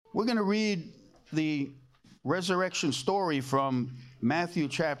We're going to read the resurrection story from Matthew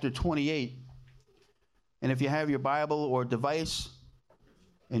chapter 28. And if you have your Bible or device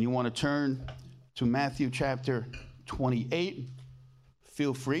and you want to turn to Matthew chapter 28,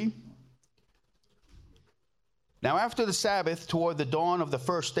 feel free. Now, after the Sabbath, toward the dawn of the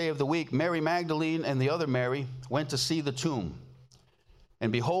first day of the week, Mary Magdalene and the other Mary went to see the tomb.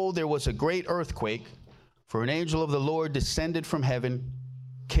 And behold, there was a great earthquake, for an angel of the Lord descended from heaven,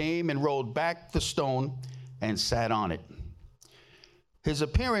 came and rolled back the stone and sat on it. His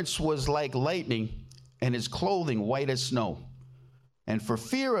appearance was like lightning, and his clothing white as snow. And for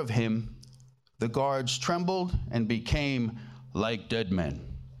fear of him, the guards trembled and became like dead men.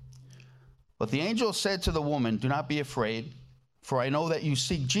 But the angel said to the woman, "Do not be afraid, for I know that you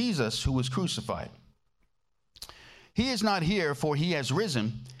seek Jesus who was crucified. He is not here, for he has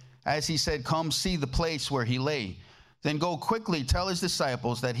risen. As he said, come see the place where he lay. Then go quickly, tell his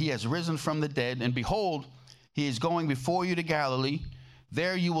disciples that he has risen from the dead, and behold, he is going before you to Galilee.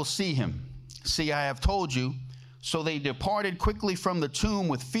 There you will see him. See, I have told you." So they departed quickly from the tomb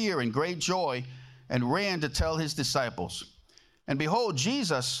with fear and great joy, and ran to tell his disciples. And behold,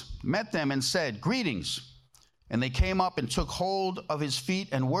 Jesus met them and said, "Greetings." And they came up and took hold of his feet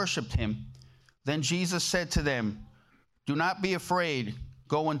and worshipped him. Then Jesus said to them, "Do not be afraid.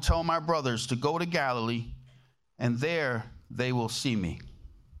 Go and tell my brothers to go to Galilee, and there they will see me."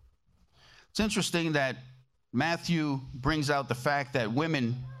 It's interesting that Matthew brings out the fact that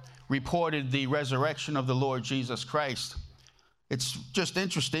women reported the resurrection of the Lord Jesus Christ. It's just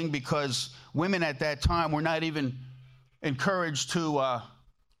interesting because women at that time were not even encouraged to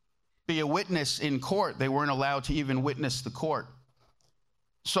be a witness in court. They weren't allowed to even witness the court.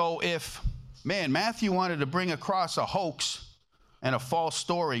 So if, Matthew wanted to bring across a hoax and a false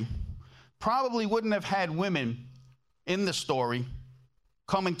story, probably wouldn't have had women in the story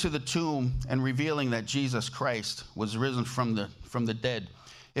coming to the tomb and revealing that Jesus Christ was risen from the dead.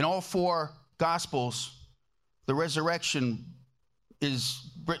 In all four Gospels, the resurrection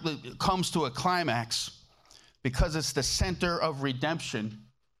comes to a climax because it's the center of redemption.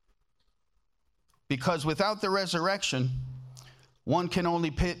 Because without the resurrection, one can only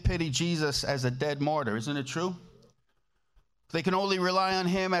pity Jesus as a dead martyr. Isn't it true? They can only rely on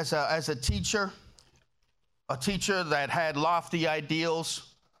him as a teacher that had lofty ideals,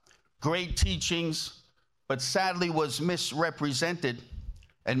 great teachings, but sadly was misrepresented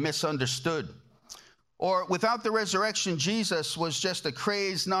and misunderstood. Or without the resurrection, Jesus was just a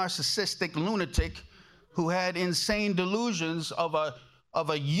crazed, narcissistic lunatic who had insane delusions of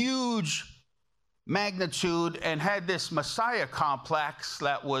a huge magnitude and had this Messiah complex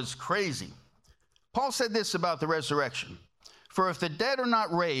that was crazy. Paul said this about the resurrection: "For if the dead are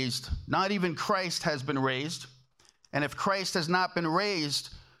not raised, not even Christ has been raised. And if Christ has not been raised,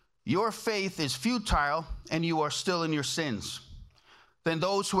 your faith is futile and you are still in your sins. Then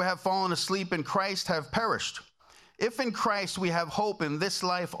those who have fallen asleep in Christ have perished. If in Christ we have hope in this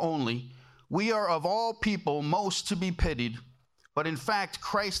life only, we are of all people most to be pitied. But in fact,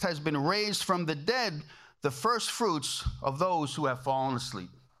 Christ has been raised from the dead, the first fruits of those who have fallen asleep."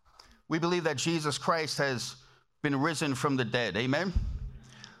 We believe that Jesus Christ has been risen from the dead. Amen?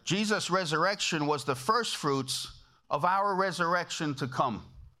 Jesus' resurrection was the first fruits of our resurrection to come.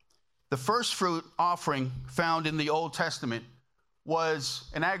 The first fruit offering found in the Old Testament was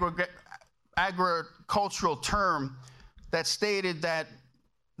an agricultural term that stated that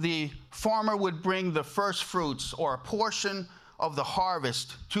the farmer would bring the first fruits or a portion of the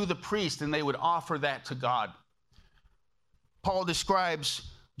harvest to the priest, and they would offer that to God. Paul describes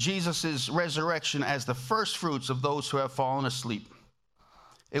Jesus' resurrection as the first fruits of those who have fallen asleep.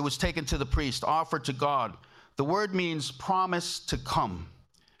 It was taken to the priest, offered to God. The word means promise to come.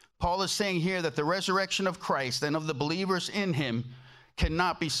 Paul is saying here that the resurrection of Christ and of the believers in him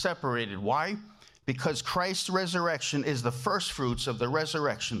cannot be separated. Why? Because Christ's resurrection is the first fruits of the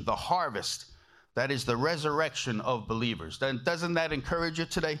resurrection, the harvest. That is the resurrection of believers. Then doesn't that encourage you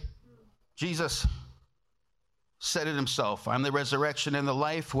today? Jesus said it himself: "I'm the resurrection and the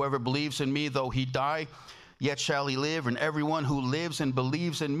life. Whoever believes in me, though he die, yet shall he live. And everyone who lives and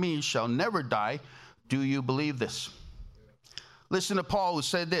believes in me shall never die." Do you believe this? Listen to Paul, who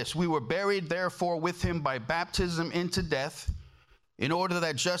said this: "We were buried therefore with him by baptism into death, in order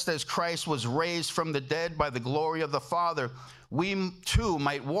that just as Christ was raised from the dead by the glory of the Father, we too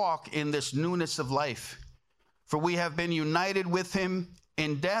might walk in this newness of life. For we have been united with him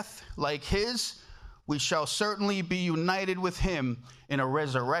in death like his. We shall certainly be united with him in a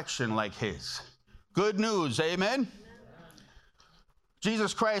resurrection like his." Good news, amen?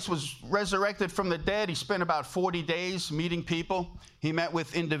 Jesus Christ was resurrected from the dead. He spent about 40 days meeting people. He met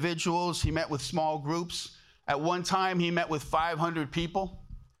with individuals. He met with small groups. At one time, he met with 500 people.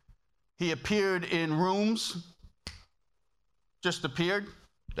 He appeared in rooms, just appeared.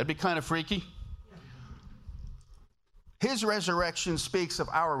 That'd be kind of freaky. His resurrection speaks of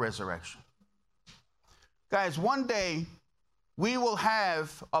our resurrection. Guys, one day we will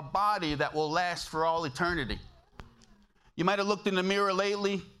have a body that will last for all eternity. You might have looked in the mirror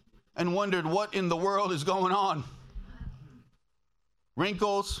lately and wondered what in the world is going on.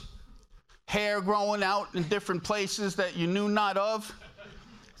 Wrinkles, hair growing out in different places that you knew not of,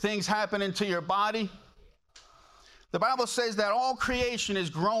 things happening to your body. The Bible says that all creation is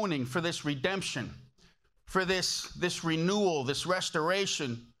groaning for this redemption, for this renewal, this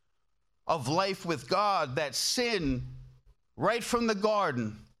restoration of life with God, that sin, right from the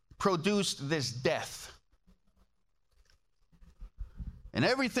garden, produced this death. And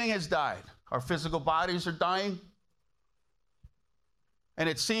everything has died. Our physical bodies are dying. And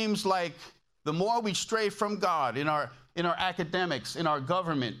it seems like the more we stray from God in our academics, in our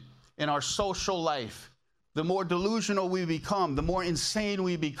government, in our social life, the more delusional we become, the more insane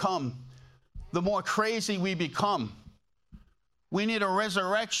we become, the more crazy we become. We need a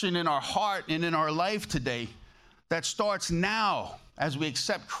resurrection in our heart and in our life today that starts now as we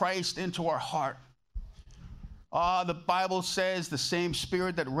accept Christ into our heart. The Bible says the same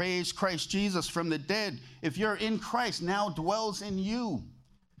Spirit that raised Christ Jesus from the dead, if you're in Christ, now dwells in you.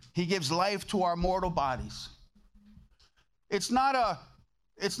 He gives life to our mortal bodies. It's not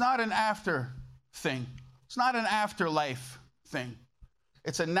an after thing. It's not an afterlife thing.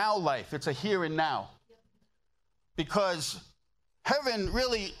 It's a now life. It's a here and now. Because heaven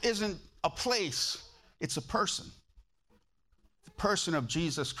really isn't a place. It's a person. The person of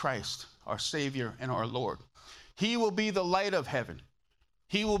Jesus Christ, our Savior and our Lord. He will be the light of heaven.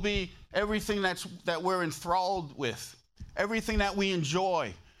 He will be everything that we're enthralled with, everything that we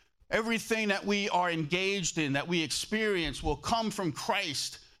enjoy, everything that we are engaged in, that we experience will come from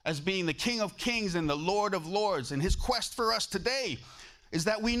Christ as being the King of Kings and the Lord of Lords. And his quest for us today is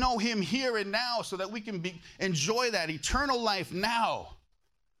that we know him here and now so that we can enjoy that eternal life now,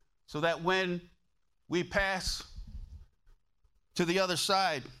 so that when we pass to the other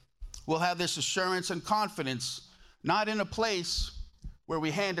side, we'll have this assurance and confidence, not in a place where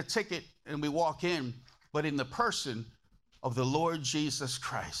we hand a ticket and we walk in, but in the person of the Lord Jesus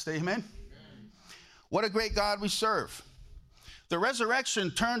Christ. Amen? Amen. What a great God we serve. The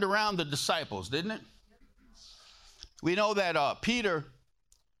resurrection turned around the disciples, didn't it? We know that Peter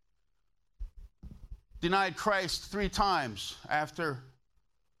denied Christ 3 times after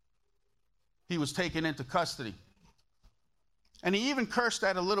he was taken into custody. And he even cursed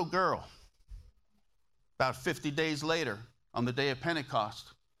at a little girl. About 50 days later, on the day of Pentecost,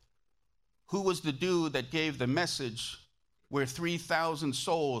 who was the dude that gave the message where 3,000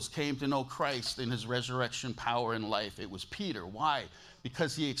 souls came to know Christ in his resurrection power and life? It was Peter. Why?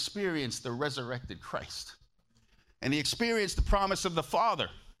 Because he experienced the resurrected Christ. And he experienced the promise of the Father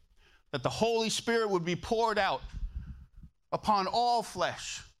that the Holy Spirit would be poured out upon all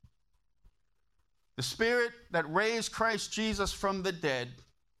flesh. The Spirit that raised Christ Jesus from the dead,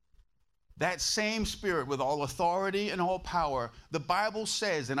 that same Spirit with all authority and all power, the Bible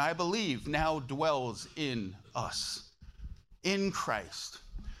says, and I believe, now dwells in us, in Christ.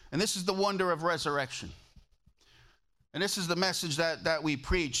 And this is the wonder of resurrection. And this is the message that we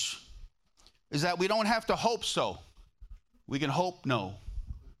preach, is that we don't have to hope so. We can hope no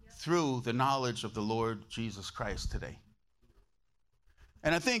through the knowledge of the Lord Jesus Christ today.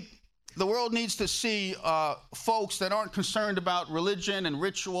 And I think the world needs to see folks that aren't concerned about religion and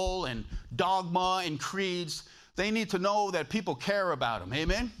ritual and dogma and creeds. They need to know that people care about them.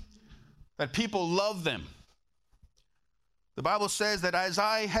 Amen? That people love them. The Bible says that as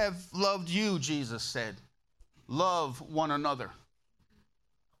I have loved you, Jesus said, love one another.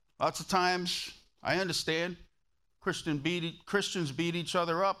 Lots of times, I understand, Christians beat each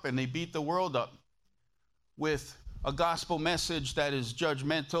other up, and they beat the world up with a gospel message that is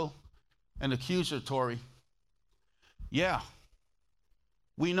judgmental and accusatory. Yeah,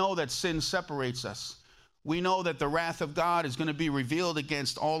 we know that sin separates us. We know that the wrath of God is going to be revealed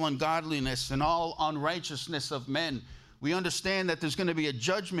against all ungodliness and all unrighteousness of men. We understand that there's going to be a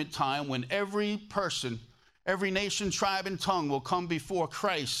judgment time when every person, every nation, tribe, and tongue will come before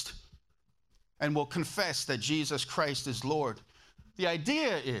Christ and will confess that Jesus Christ is Lord. The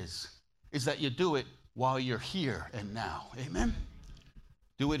idea is that you do it while you're here and now. Amen?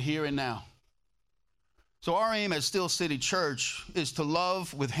 Do it here and now. So our aim as Still City Church is to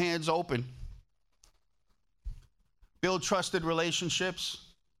love with hands open, build trusted relationships,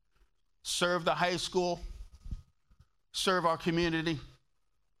 serve the high school, serve our community.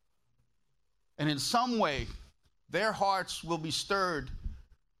 And in some way, their hearts will be stirred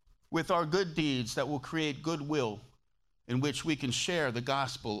with our good deeds that will create goodwill in which we can share the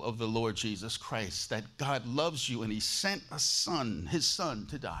gospel of the Lord Jesus Christ, that God loves you and he sent a son, his son,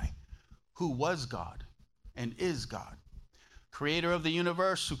 to die, who was God and is God. Creator of the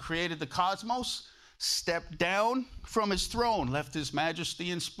universe, who created the cosmos, stepped down from his throne, left his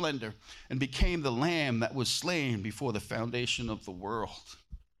majesty and splendor, and became the lamb that was slain before the foundation of the world.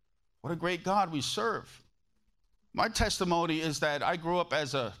 What a great God we serve. My testimony is that I grew up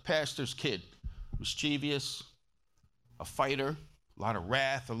as a pastor's kid, mischievous, a fighter, a lot of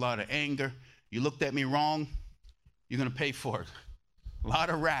wrath, a lot of anger. You looked at me wrong, you're going to pay for it. A lot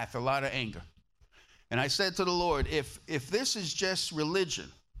of wrath, a lot of anger. And I said to the Lord, if this is just religion,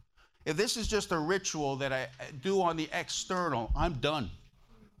 if this is just a ritual that I do on the external, I'm done.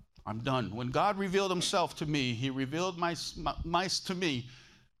 I'm done. When God revealed himself to me, he revealed to me.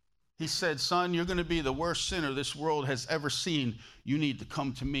 He said, son, you're going to be the worst sinner this world has ever seen. You need to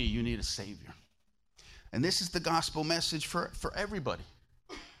come to me. You need a Savior. And this is the gospel message for everybody.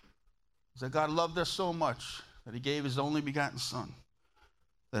 Is that God loved us so much that he gave his only begotten son,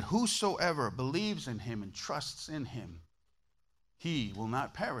 that whosoever believes in him and trusts in him, he will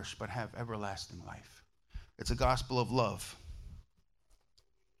not perish but have everlasting life. It's a gospel of love.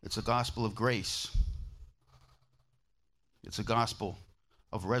 It's a gospel of grace. It's a gospel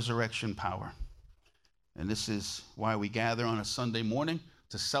of resurrection power. And this is why we gather on a Sunday morning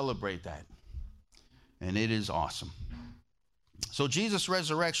to celebrate that. And it is awesome. So Jesus'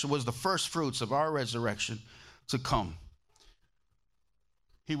 resurrection was the first fruits of our resurrection to come.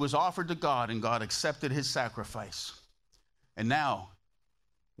 He was offered to God, and God accepted his sacrifice. And now,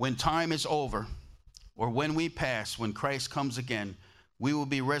 when time is over, or when we pass, when Christ comes again, we will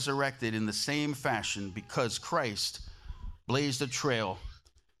be resurrected in the same fashion, because Christ blazed a trail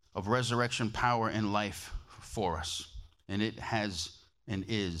of resurrection power and life for us. And it has and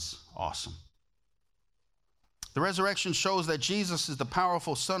is awesome. The resurrection shows that Jesus is the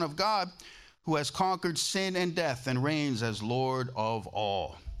powerful Son of God who has conquered sin and death and reigns as Lord of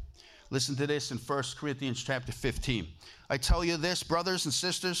all. Listen to this in 1 Corinthians chapter 15. I tell you this, brothers and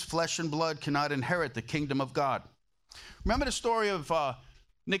sisters, flesh and blood cannot inherit the kingdom of God. Remember the story of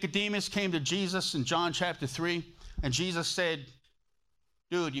Nicodemus came to Jesus in John chapter 3, and Jesus said,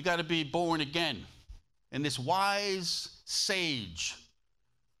 dude, you got to be born again. And this wise sage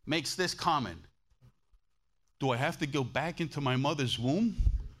makes this comment. Do I have to go back into my mother's womb?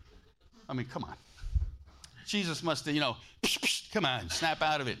 I mean, come on. Jesus must have, come on, snap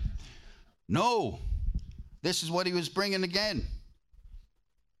out of it. No, this is what he was bringing again.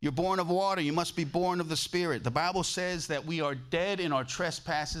 You're born of water. You must be born of the Spirit. The Bible says that we are dead in our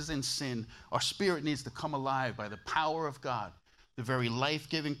trespasses and sin. Our spirit needs to come alive by the power of God, the very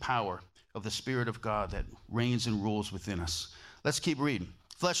life-giving power of the Spirit of God that reigns and rules within us. Let's keep reading.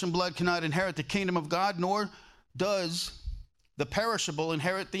 Flesh and blood cannot inherit the kingdom of God, nor does the perishable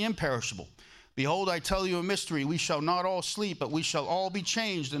inherit the imperishable. Behold, I tell you a mystery. We shall not all sleep, but we shall all be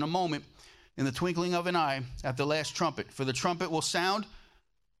changed in a moment, in the twinkling of an eye, at the last trumpet. For the trumpet will sound,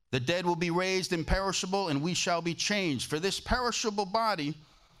 the dead will be raised imperishable, and we shall be changed. For this perishable body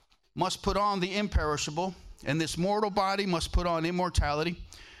must put on the imperishable, and this mortal body must put on immortality.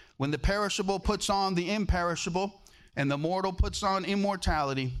 When the perishable puts on the imperishable, and the mortal puts on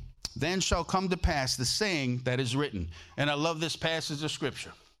immortality, then shall come to pass the saying that is written. And I love this passage of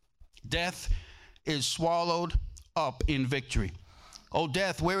Scripture. Death is swallowed up in victory. O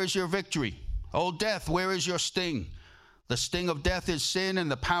death, where is your victory? O death, where is your sting? The sting of death is sin,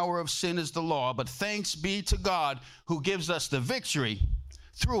 and the power of sin is the law. But thanks be to God who gives us the victory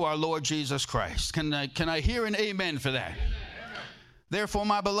through our Lord Jesus Christ. Can I hear an amen for that? Amen. Therefore,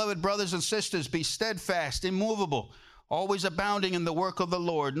 my beloved brothers and sisters, be steadfast, immovable, always abounding in the work of the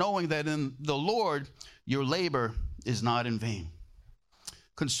Lord, knowing that in the Lord your labor is not in vain.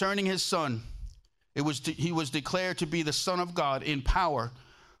 Concerning his Son, he was declared to be the Son of God in power,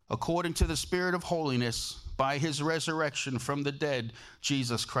 according to the Spirit of holiness, by his resurrection from the dead,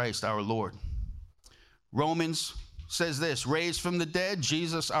 Jesus Christ our Lord. Romans says this, raised from the dead,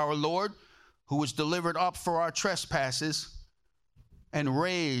 Jesus our Lord, who was delivered up for our trespasses and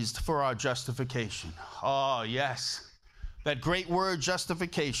raised for our justification. Oh, yes. That great word,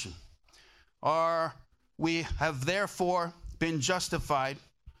 justification. We have therefore been justified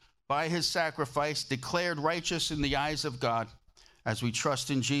by his sacrifice, declared righteous in the eyes of God, as we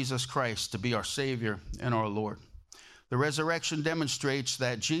trust in Jesus Christ to be our Savior and our Lord. The resurrection demonstrates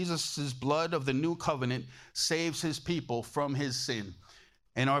that Jesus' blood of the new covenant saves his people from his sin.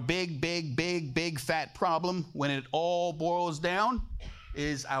 And our big fat problem, when it all boils down,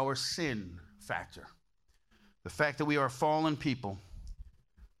 is our sin factor. The fact that we are fallen people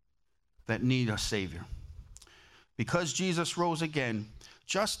that need a Savior. Because Jesus rose again,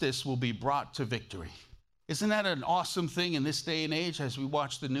 justice will be brought to victory. Isn't that an awesome thing in this day and age as we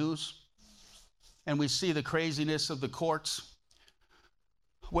watch the news and we see the craziness of the courts?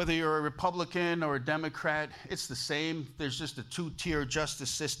 Whether you're a Republican or a Democrat, it's the same. There's just a two-tier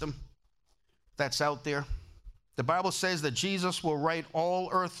justice system that's out there. The Bible says that Jesus will right all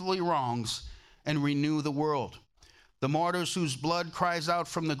earthly wrongs and renew the world. The martyrs whose blood cries out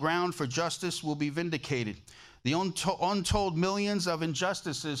from the ground for justice will be vindicated. The untold millions of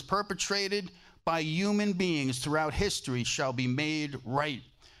injustices perpetrated by human beings throughout history shall be made right.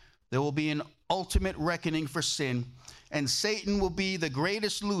 There will be an ultimate reckoning for sin, and Satan will be the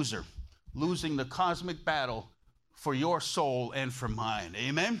greatest loser, losing the cosmic battle for your soul and for mine.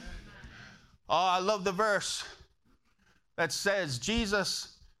 Amen? Oh, I love the verse that says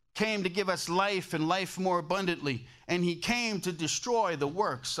Jesus came to give us life and life more abundantly, and he came to destroy the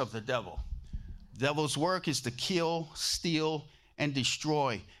works of the devil. The devil's work is to kill, steal, and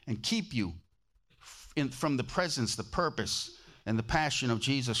destroy, and keep you from the presence, the purpose, and the passion of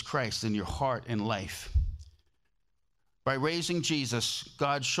Jesus Christ in your heart and life. By raising Jesus,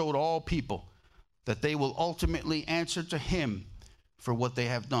 God showed all people that they will ultimately answer to him for what they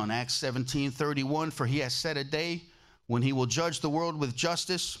have done. Acts 17:31, for he has set a day when he will judge the world with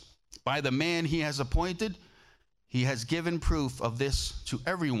justice by the man he has appointed. He has given proof of this to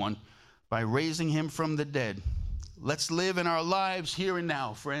everyone by raising him from the dead. Let's live in our lives here and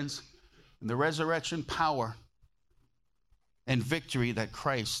now, friends, in the resurrection power and victory that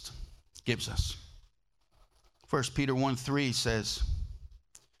Christ gives us. 1 Peter 1:3 says,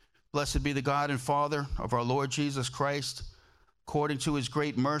 blessed be the God and Father of our Lord Jesus Christ. According to his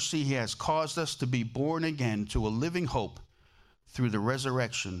great mercy, he has caused us to be born again to a living hope through the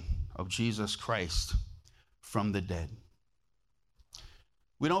resurrection of Jesus Christ from the dead.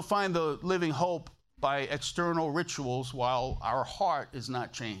 We don't find the living hope by external rituals while our heart is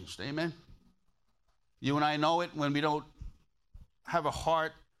not changed. Amen? You and I know it when we don't have a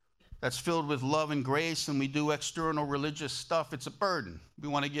heart that's filled with love and grace and we do external religious stuff. It's a burden. We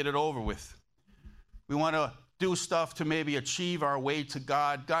want to get it over with. We want to do stuff to maybe achieve our way to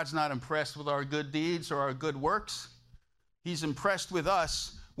God. God's not impressed with our good deeds or our good works. He's impressed with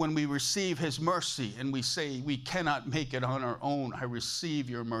us when we receive his mercy and we say, we cannot make it on our own. I receive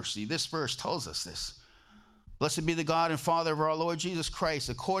your mercy. This verse tells us this. Blessed be the God and Father of our Lord Jesus Christ,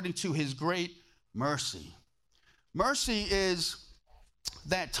 according to his great mercy. Mercy is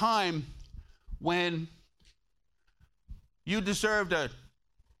that time when you deserved a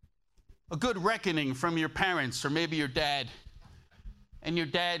good reckoning from your parents or maybe your dad, and your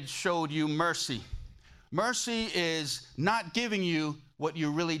dad showed you mercy. Mercy is not giving you what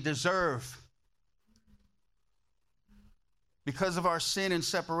you really deserve. Because of our sin and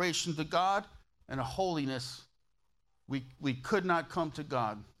separation to God and a holiness, we could not come to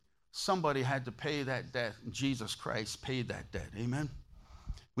God. Somebody had to pay that debt, and Jesus Christ paid that debt. Amen?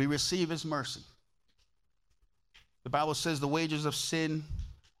 We receive his mercy. The Bible says the wages of sin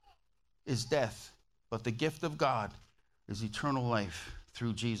is death, but the gift of God is eternal life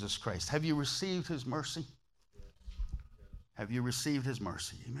through Jesus Christ. Have you received his mercy? Have you received his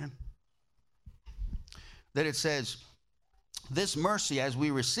mercy? Amen? Then it says, this mercy, as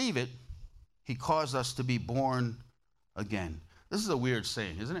we receive it, he caused us to be born again. This is a weird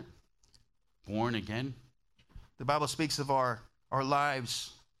saying, isn't it? Born again. The Bible speaks of our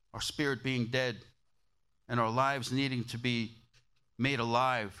lives, our spirit being dead, and our lives needing to be made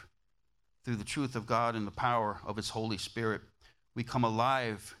alive through the truth of God and the power of his Holy Spirit. We come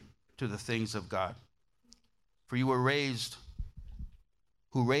alive to the things of God. For you were raised,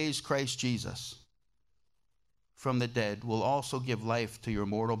 who raised Christ Jesus from the dead, will also give life to your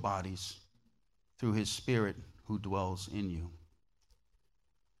mortal bodies through his Spirit who dwells in you.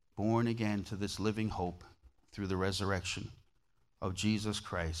 Born again to this living hope through the resurrection of Jesus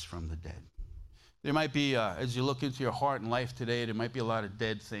Christ from the dead. There might be, as you look into your heart and life today, there might be a lot of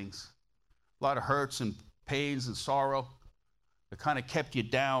dead things, a lot of hurts and pains and sorrow that kind of kept you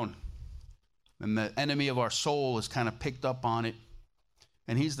down. And the enemy of our soul has kind of picked up on it.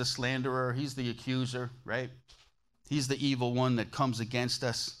 And he's the slanderer, he's the accuser, right? He's the evil one that comes against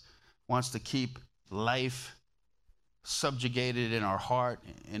us, wants to keep life subjugated in our heart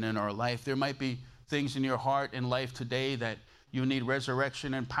and in our life. There might be things in your heart and life today that you need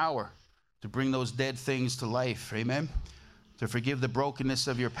resurrection and power to bring those dead things to life. Amen. To forgive the brokenness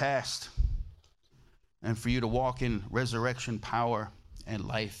of your past, and for you to walk in resurrection power and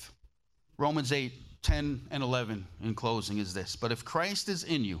life. Romans 8:10 and 11 in closing is this. But if Christ is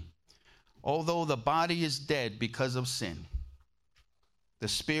in you, although the body is dead because of sin, the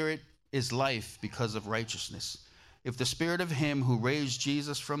spirit is life because of righteousness. If the spirit of him who raised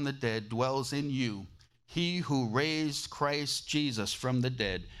Jesus from the dead dwells in you, he who raised Christ Jesus from the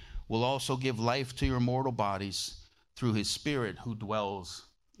dead will also give life to your mortal bodies through his spirit who dwells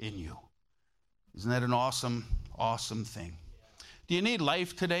in you. Isn't that an awesome, awesome thing? Do you need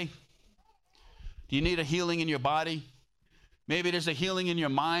life today? Do you need a healing in your body? Maybe there's a healing in your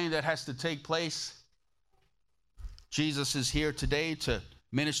mind that has to take place. Jesus is here today to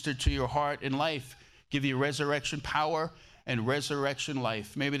minister to your heart and life, give you resurrection power and resurrection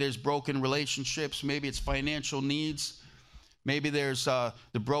life. Maybe there's broken relationships. Maybe it's financial needs. Maybe there's the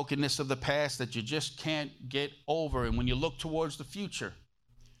brokenness of the past that you just can't get over. And when you look towards the future,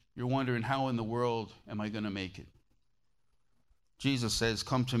 you're wondering, how in the world am I going to make it? Jesus says,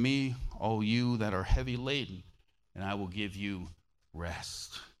 come to me, all you that are heavy laden, and I will give you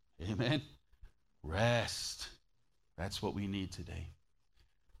rest. Amen? Rest. That's what we need today.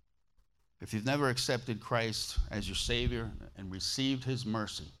 If you've never accepted Christ as your Savior and received his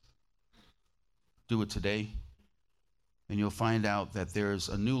mercy, do it today, and you'll find out that there's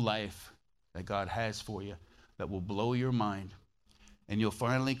a new life that God has for you that will blow your mind, and you'll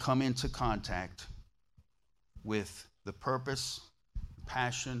finally come into contact with the purpose,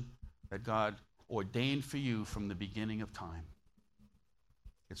 passion that God ordained for you from the beginning of time.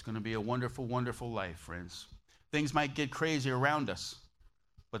 It's going to be a wonderful, wonderful life, friends. Things might get crazy around us,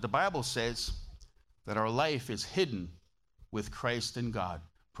 but the Bible says that our life is hidden with Christ in God,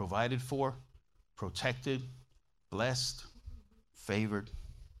 provided for, protected, blessed, favored,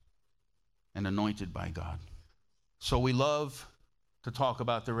 and anointed by God. So we love to talk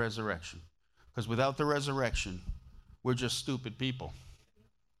about the resurrection, because without the resurrection, we're just stupid people,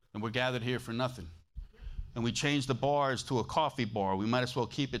 and we're gathered here for nothing. And we change the bars to a coffee bar. We might as well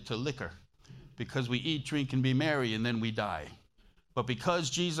keep it to liquor, because we eat, drink, and be merry, and then we die. But because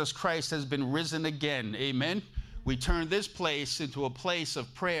Jesus Christ has been risen again, amen, we turn this place into a place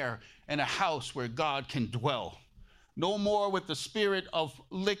of prayer and a house where God can dwell. No more with the spirit of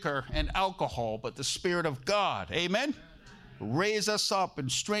liquor and alcohol, but the Spirit of God, amen? Raise us up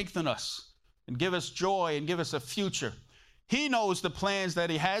and strengthen us and give us joy and give us a future. He knows the plans that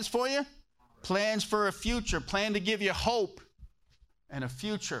he has for you, plans for a future, plan to give you hope and a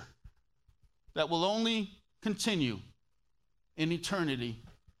future that will only continue in eternity.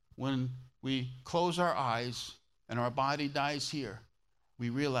 When we close our eyes and our body dies here, we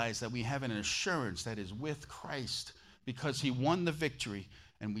realize that we have an assurance that is with Christ because he won the victory,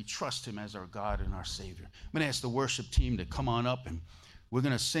 and we trust him as our God and our Savior. I'm going to ask the worship team to come on up, and we're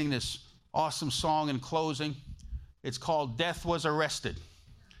going to sing this awesome song in closing. It's called Death Was Arrested.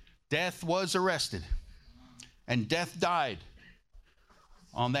 Death was arrested, and death died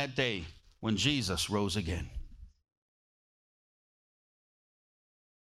on that day when Jesus rose again.